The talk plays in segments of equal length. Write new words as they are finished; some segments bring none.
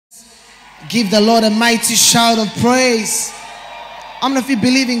Give the Lord a mighty shout of praise. How many of you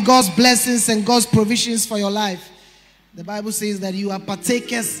believe in God's blessings and God's provisions for your life? The Bible says that you are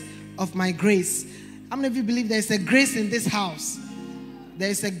partakers of my grace. How many of you believe there is a grace in this house? There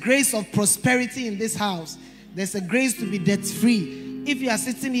is a grace of prosperity in this house. There's a grace to be debt-free. If you are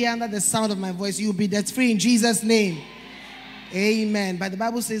sitting here under the sound of my voice, you will be debt-free in Jesus' name. Amen. But the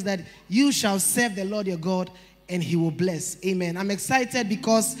Bible says that you shall serve the Lord your God and he will bless. Amen. I'm excited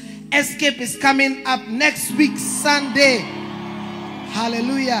because Escape is coming up next week, Sunday.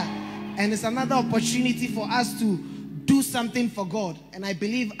 Hallelujah. And it's another opportunity for us to do something for God. And I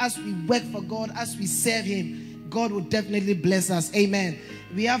believe as we work for God, as we serve him, God will definitely bless us. Amen.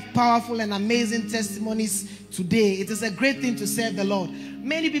 We have powerful and amazing testimonies today. It is a great thing to serve the Lord.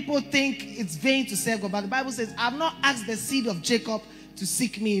 Many people think it's vain to serve God, but the Bible says, I have not asked the seed of Jacob to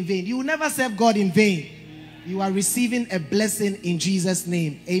seek me in vain. You will never serve God in vain. You are receiving a blessing in Jesus'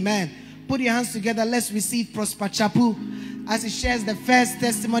 name. Amen. Put your hands together. Let's receive Prosper Chapu as he shares the first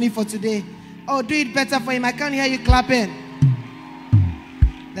testimony for today. Oh, do it better for him. I can't hear you clapping.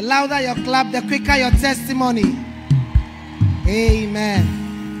 The louder your clap, the quicker your testimony.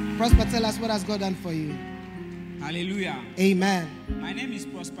 Amen. Prosper, tell us what has God done for you. Hallelujah. Amen. My name is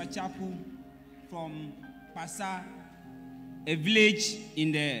Prosper Chapu from Pasa, a village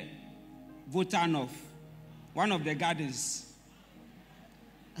in the Volta North, one of the gardens.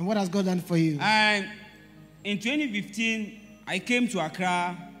 And what has God done for you? In 2015, I came to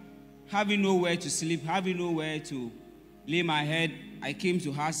Accra, having nowhere to sleep, having nowhere to lay my head. I came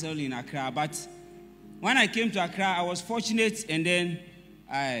to hustle in Accra. But when I came to Accra, I was fortunate, and then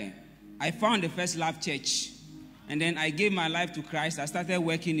I found the First Love Church. And then I gave my life to Christ. I started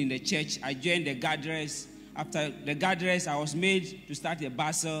working in the church. I joined the gatherers. After the gatherers, I was made to start a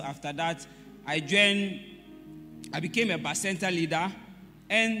basel. After that, I became a bus center leader.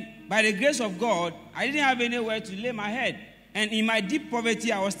 And by the grace of God, I didn't have anywhere to lay my head. And in my deep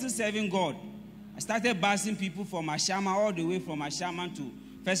poverty, I was still serving God. I started busing people from Ashama, all the way from Ashama to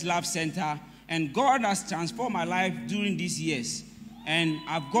First Love Center. And God has transformed my life during these years. And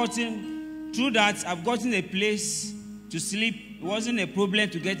through that, I've gotten a place to sleep. It wasn't a problem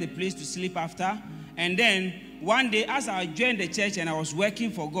to get a place to sleep after. And then one day, as I joined the church and I was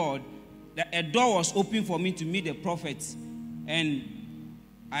working for God, a door was open for me to meet the prophet. And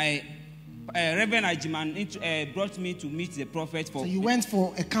Reverend Ajiman brought me to meet the prophet. So you went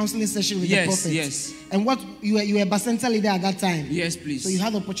for a counseling session with the prophet? Yes. And you were a bus center leader at that time? Yes, please. So you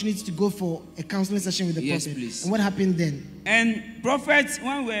had the opportunity to go for a counseling session with the prophet? Yes, please. And what happened then? And prophet,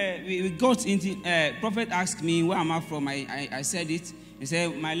 when we got into, prophet asked me, where am I from? I said it. He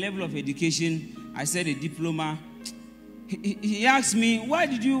said, my level of education, I said a diploma. He asked me, why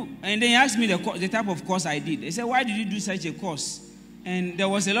did you, and then he asked me the type of course I did. He said, why did you do such a course? And there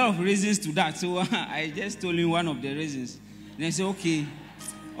was a lot of reasons to that. So I just told him one of the reasons. And I said, okay.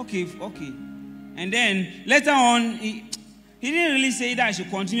 And then later on, he didn't really say that I should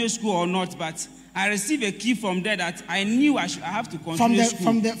continue school or not, but I received a key from there that I knew I have to continue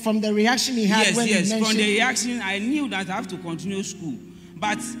school. From the reaction he had when he mentioned... From the reaction, I knew that I have to continue school.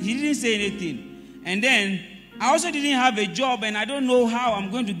 But he didn't say anything. And then I also didn't have a job, and I don't know how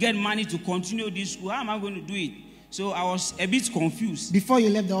I'm going to get money to continue this school. How am I going to do it? So I was a bit confused. Before you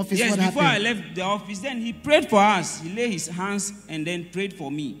left the office, yes, what happened? Before I left the office, then he prayed for us. He laid his hands and then prayed for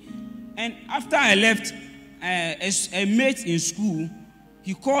me. And after I left, a mate in school,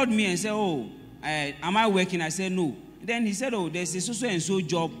 he called me and said, oh, am I working? I said, no. Then he said, oh, there's a so-and-so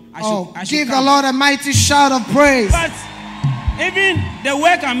job. I should give come. The Lord a mighty shout of praise. But even the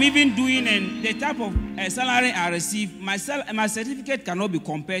work I'm even doing and the type of salary I receive, my certificate cannot be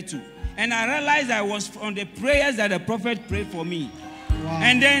compared to. And I realized I was from the prayers that the prophet prayed for me. Wow.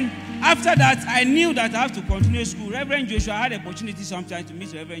 And then after that, I knew that I have to continue school. Reverend Joshua, I had the opportunity sometime to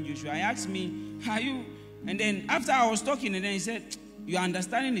meet Reverend Joshua. He asked me, are you? And then after I was talking, and then he said, your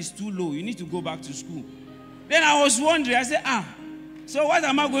understanding is too low. You need to go back to school. Then I was wondering, I said, so what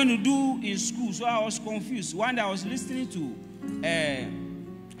am I going to do in school? So I was confused. One day I was listening to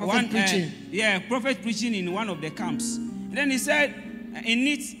prophet preaching in one of the camps. And then he said, in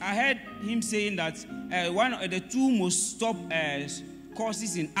it, I heard him saying that one of the two most top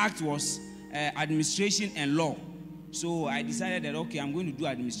courses in ACT was administration and law. So I decided that, okay, I'm going to do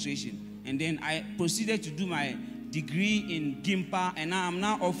administration. And then I proceeded to do my degree in GIMPA, and now I'm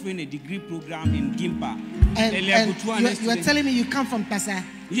now offering a degree program in GIMPA. And you are telling me you come from Pasa?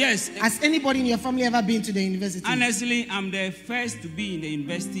 Yes. Has anybody in your family ever been to the university? Honestly, I'm the first to be in the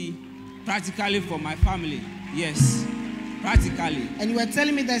university practically for my family. Yes. Practically. And you were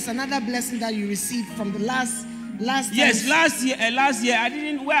telling me there's another blessing that you received from the Yes, last year I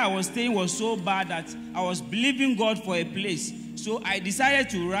didn't. Where I was staying was so bad that I was believing God for a place. So I decided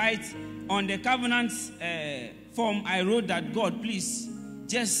to write on the covenant form. I wrote that, God, please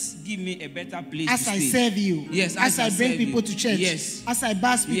just give me a better place as to I stay. serve you. Yes, as I bring people you. to church. Yes, as I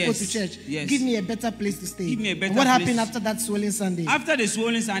bus people yes. to church. Yes. Give me a better place to stay. Give me a better and what place. happened after that swollen Sunday? After the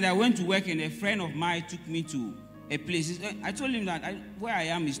swollen Sunday, I went to work, and a friend of mine took me to a place. I told him that where I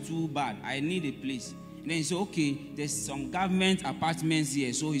am is too bad. I need a place. And then he said, okay, there's some government apartments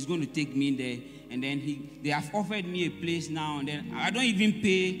here, so he's going to take me there. And then they have offered me a place now, and then I don't even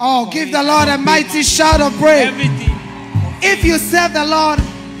pay. Oh, give the Lord a mighty shout of praise. Everything. If you serve the Lord,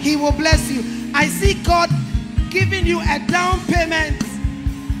 He will bless you. I see God giving you a down payment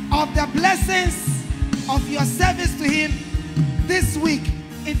of the blessings of your service to Him this week.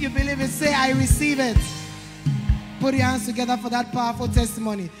 If you believe it, say, I receive it. Put your hands together for that powerful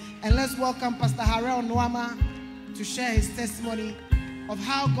testimony. And let's welcome Pastor Harel Nwama to share his testimony of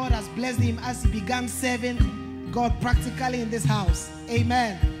how God has blessed him as he began serving God practically in this house.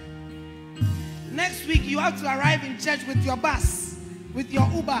 Amen. Next week, you have to arrive in church with your bus, with your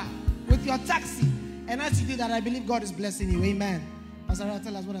Uber, with your taxi. And as you do that, I believe God is blessing you. Amen. Pastor Harel,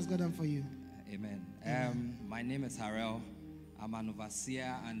 tell us what has God done for you. Amen. My name is Harel. I'm an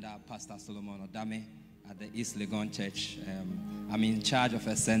overseer under Pastor Solomon Odame at the East Legon Church. I'm in charge of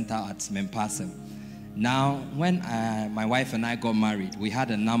a center at Mempasem. Now, when my wife and I got married, we had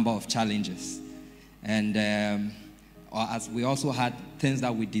a number of challenges. And as we also had things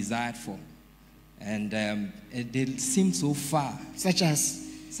that we desired for. And it seemed so far. Such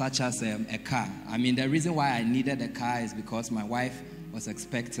as a car. I mean, the reason why I needed a car is because my wife was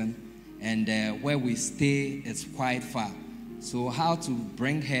expecting. And where we stay is quite far. So how to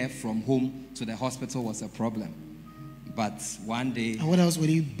bring her from home to the hospital was a problem. But one day... And what else were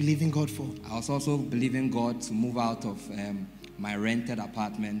you believing God for? I was also believing God to move out of my rented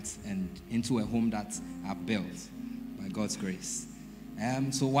apartment and into a home that I've built by God's grace.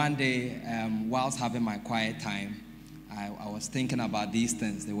 So one day, whilst having my quiet time, I was thinking about these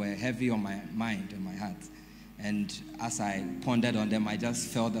things. They were heavy on my mind and my heart. And as I pondered on them, I just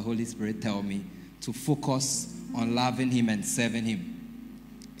felt the Holy Spirit tell me to focus on loving Him and serving Him.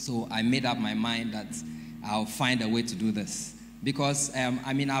 So I made up my mind that I'll find a way to do this. Because,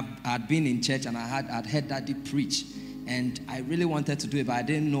 I'd been in church and I'd heard Daddy preach. And I really wanted to do it, but I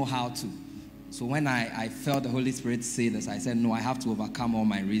didn't know how to. So when I felt the Holy Spirit say this, I said, no, I have to overcome all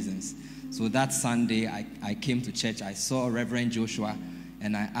my reasons. So that Sunday, I came to church. I saw Reverend Joshua,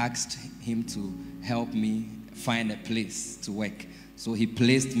 and I asked him to help me find a place to work. So he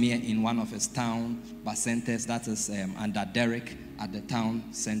placed me in one of his town bus centers, that is under Derek at the town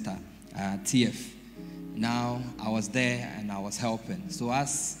center, TF. Now, I was there and I was helping. So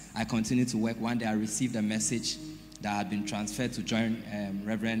as I continued to work, one day I received a message that I had been transferred to join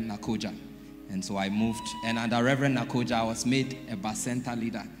Reverend Nakoja. And so I moved. And under Reverend Nakoja, I was made a bus center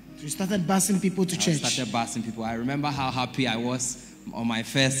leader. So you started busing people to church? I started busing people. I remember how happy I was on my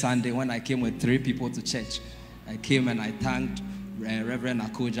first Sunday when I came with 3 people to church. I came and I thanked Reverend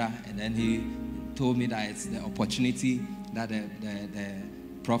Nakoja, and then he told me that it's the opportunity that the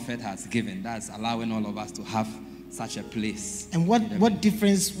prophet has given. That's allowing all of us to have such a place. And what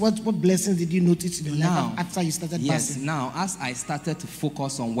difference, what blessings did you notice in your life after you started Yes, busing? now as I started to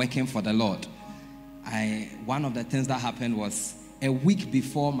focus on working for the Lord, one of the things that happened was a week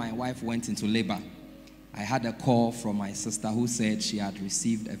before my wife went into labor, I had a call from my sister who said she had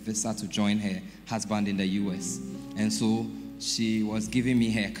received a visa to join her husband in the US. And so she was giving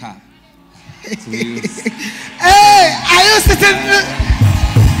me her car to use. Hey, are you sitting?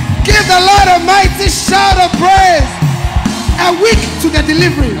 Give the Lord a mighty shout of praise. A week to the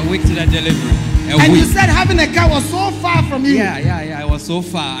delivery. A week to the delivery. And you said having a car was so far from you. Yeah. It was so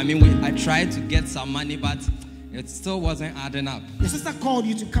far. I mean, I tried to get some money, but it still wasn't adding up. Your sister called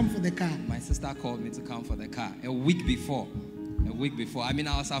you to come for the car. My sister called me to come for the car a week before. I mean,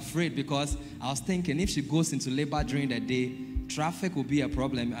 I was afraid because I was thinking if she goes into labor during the day, traffic will be a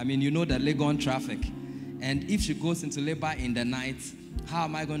problem. I mean, you know the Legon traffic. And if she goes into labor in the night, how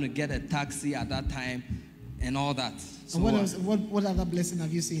am I going to get a taxi at that time and all that? So, and what other blessing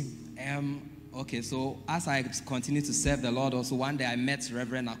have you seen? Okay, so as I continue to serve the Lord, also one day I met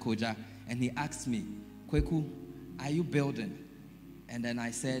Reverend Nakoja, and he asked me, Kweku, are you building? And then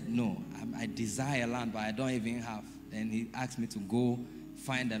I said, no, I desire land, but I don't even have. Then he asked me to go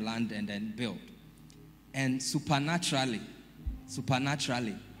find the land and then build. And supernaturally,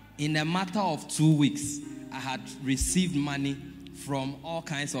 in a matter of 2 weeks, I had received money from all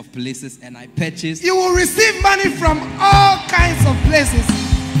kinds of places, and I purchased. You will receive money from all kinds of places.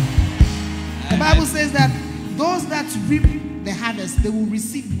 The Bible says that those that reap the harvest, they will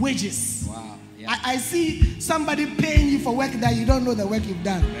receive wages. Wow. Yeah. I see somebody paying you for work that you don't know the work you've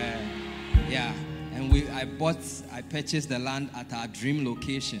done. Yeah. And I purchased the land at our dream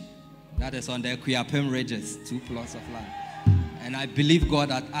location. That is on the Kuyapem Regis, 2 plots of land. And I believe God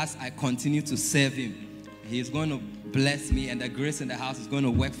that as I continue to serve Him, He is going to bless me, and the grace in the house is going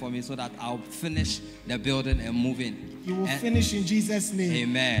to work for me so that I'll finish the building and move in. You will finish in Jesus' name.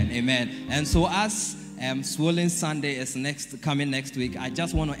 Amen. Amen. And so as Swollen Sunday is coming next week, I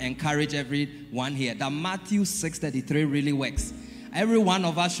just want to encourage everyone here that Matthew 6:33 really works. Every one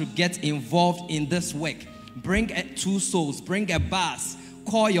of us should get involved in this work. Bring 2 souls, bring a bus.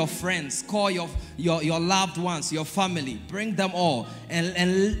 Call your friends, call your loved ones, your family. Bring them all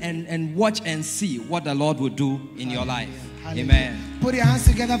and watch and see what the Lord will do in your life. Hallelujah. Amen. Put your hands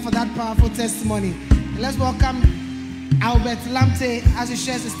together for that powerful testimony. And let's welcome Albert Lamte as he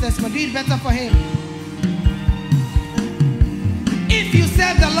shares his testimony. Do it better for him. If you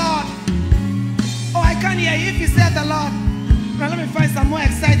serve the Lord, oh, I can't hear you. If you serve the Lord, now let me find some more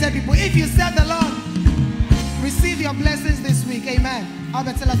excited people. If you serve the Lord, receive your blessings this week. Amen.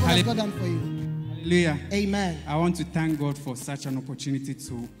 Albert, tell us what has God done for you. Hallelujah. Amen. I want to thank God for such an opportunity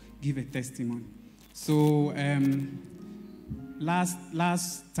to give a testimony. So,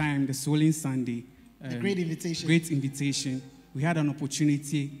 last time, the Swollen Sunday, the Great Invitation, we had an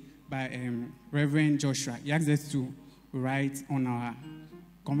opportunity by Reverend Joshua. He asked us to write on our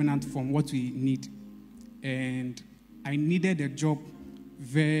covenant form what we need. And I needed a job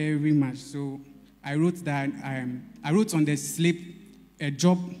very much. So I wrote that I wrote on the slip a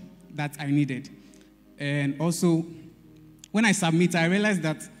job that I needed. And also, when I submit, I realized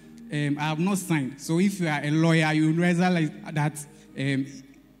that I have not signed. So if you are a lawyer, you realize that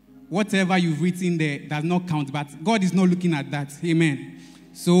whatever you've written there does not count. But God is not looking at that. Amen.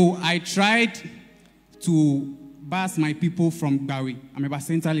 So I tried to bus my people from Bawi. I'm a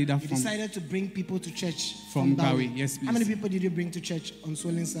bacenta leader You decided to bring people to church from Bawi. Yes, please. How many people did you bring to church on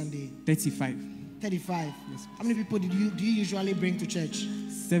Swollen Sunday? 35. 35. Yes, how many people do you usually bring to church?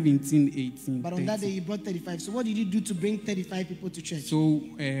 17, 18. But on 30. that day you brought 35. So what did you do to bring 35 people to church? So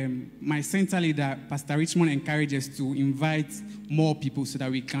my center leader, Pastor Richmond, encourages us to invite more people so that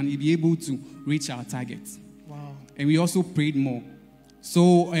we can be able to reach our targets. Wow. And we also prayed more.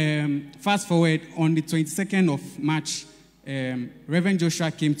 So fast forward, on the 22nd of March, Reverend Joshua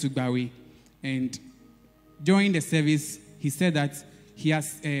came to Bawi, and during the service, he said that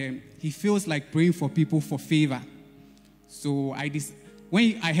he feels like praying for people for favor. So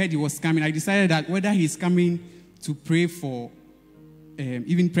when I heard he was coming, I decided that whether he's coming to pray for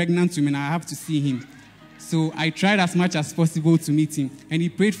even pregnant women, I have to see him. So I tried as much as possible to meet him, and he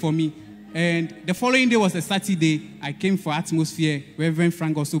prayed for me. And the following day was a Saturday. I came for Atmosphere. Reverend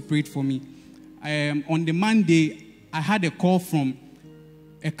Frank also prayed for me. On the Monday, I had a call from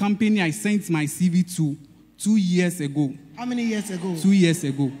a company I sent my CV to 2 years ago. How many years ago? 2 years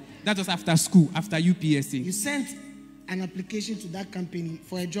ago. That was after school, after UPSA. You sent an application to that company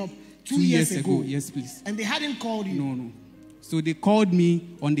for a job 2 years ago? Yes, please. And they hadn't called you? No. So they called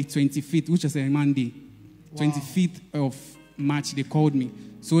me on the 25th, which was a Monday. Wow. 25th of March, they called me.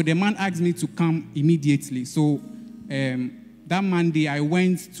 So the man asked me to come immediately. So that Monday, I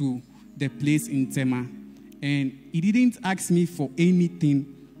went to the place in Tema. And he didn't ask me for anything,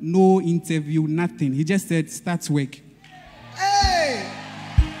 no interview, nothing. He just said, start work. Hey!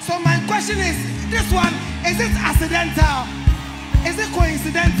 So my question is, this one, is it accidental? Is it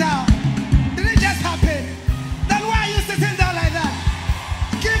coincidental? Did it just happen? Then why are you sitting down like that?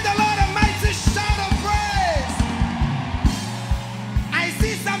 Give the Lord a mighty shout of praise. I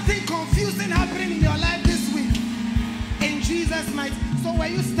see something confusing happening in your life this week. In Jesus' mighty. So were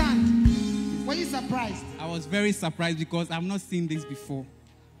you stunned? Were you surprised? I was very surprised because I've not seen this before.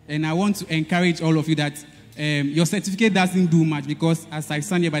 And I want to encourage all of you that your certificate doesn't do much, because as I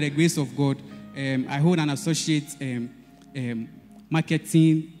stand here by the grace of God, I hold an associate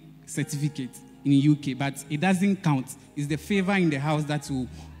marketing certificate in the UK, but it doesn't count. It's the favor in the house that will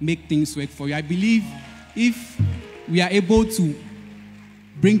make things work for you. I believe if we are able to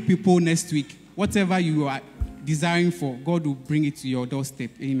bring people next week, whatever you are desiring for, God will bring it to your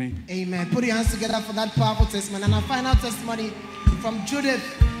doorstep. Amen. Amen. Put your hands together for that powerful testimony. And our final testimony from Judith.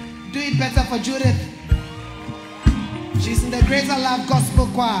 Do it better for Judith. She's in the Greater Love Gospel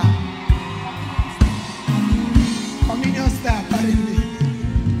Choir. Communion staff, apparently.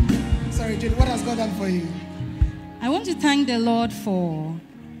 Sorry, Judith, what has God done for you? I want to thank the Lord for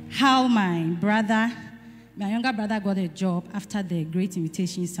how my younger brother got a job after the Great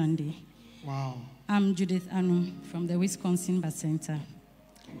Invitation Sunday. Wow. I'm Judith Anu from the Wisconsin Bacenta.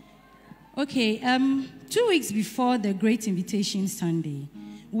 Okay, 2 weeks before the Great Invitation Sunday,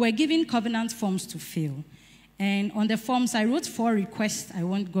 we were given covenant forms to fill. And on the forms, I wrote 4 requests I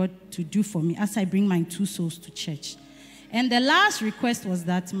want God to do for me as I bring my 2 souls to church. And the last request was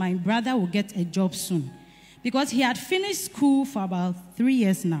that my brother will get a job soon, because he had finished school for about 3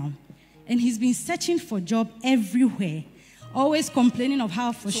 years now. And he's been searching for a job everywhere, always complaining of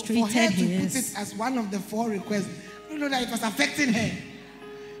how frustrated he is. So for her to is. put it as one of the 4 requests, you know that it was affecting her.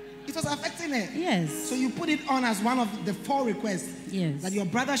 It was affecting her. Yes. So you put it on as one of the 4 requests. Yes. That your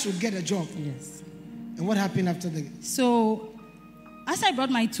brother should get a job. Yes. And what happened after that? So, as I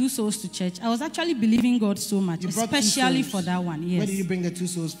brought my 2 souls to church, I was actually believing God so much, especially for that one. Yes. Where did you bring the 2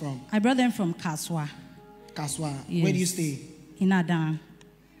 souls from? I brought them from Kaswa. Kaswa. Yes. Where do you stay? In Adan.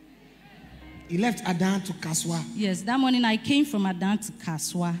 You left Adan to Kaswa. Yes, that morning I came from Adan to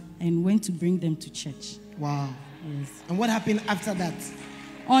Kaswa and went to bring them to church. Wow. Yes. And what happened after that?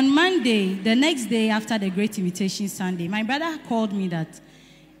 On Monday, the next day after the Great Invitation Sunday, my brother called me that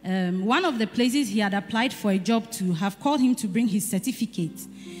one of the places he had applied for a job to have called him to bring his certificate,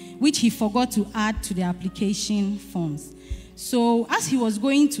 which he forgot to add to the application forms. So as he was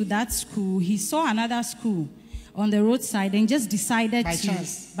going to that school, he saw another school on the roadside and just decided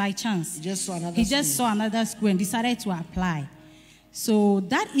by chance. He just saw another school and decided to apply. So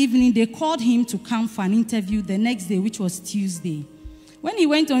that evening, they called him to come for an interview the next day, which was Tuesday. When he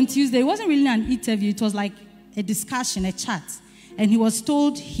went on Tuesday, it wasn't really an interview. It was like a discussion, a chat. And he was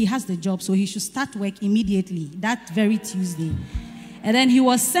told he has the job, so he should start work immediately, that very Tuesday. And then he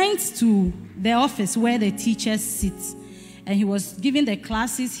was sent to the office where the teachers sit. And he was given the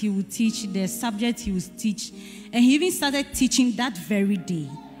classes he would teach, the subject he would teach. And he even started teaching that very day.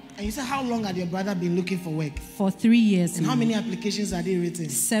 And you said, how long had your brother been looking for work? For 3 years. And how many applications had he written?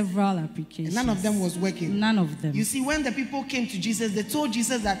 Several applications. And none of them was working? None of them. You see, when the people came to Jesus, they told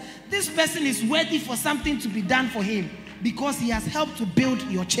Jesus that this person is worthy for something to be done for him because he has helped to build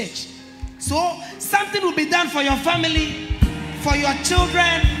your church. So, something will be done for your family, for your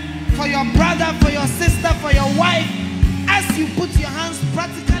children, for your brother, for your sister, for your wife, as you put your hands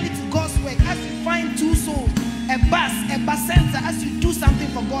practically to God's work, as you find 2 souls, a bus center, as you do something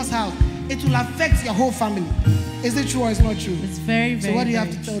for God's house, it will affect your whole family. Is it true or it's not true? It's very, very, so what do you have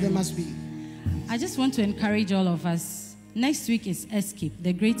to true. tell them as we? I just want to encourage all of us. Next week is Escape,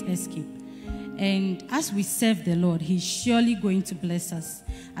 the Great Escape. And as we serve the Lord, He's surely going to bless us.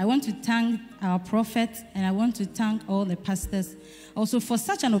 I want to thank our prophet, and I want to thank all the pastors also for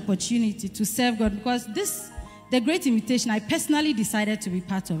such an opportunity to serve God, because the Great Invitation, I personally decided to be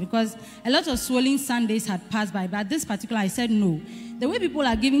part of, because a lot of swollen Sundays had passed by, but this particular, I said no. The way people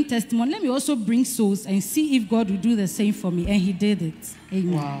are giving testimony, let me also bring souls and see if God will do the same for me, and He did it.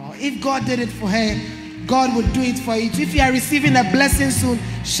 Amen. Wow. If God did it for her, God will do it for you. If you are receiving a blessing soon,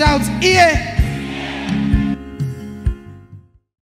 shout, "Yeah."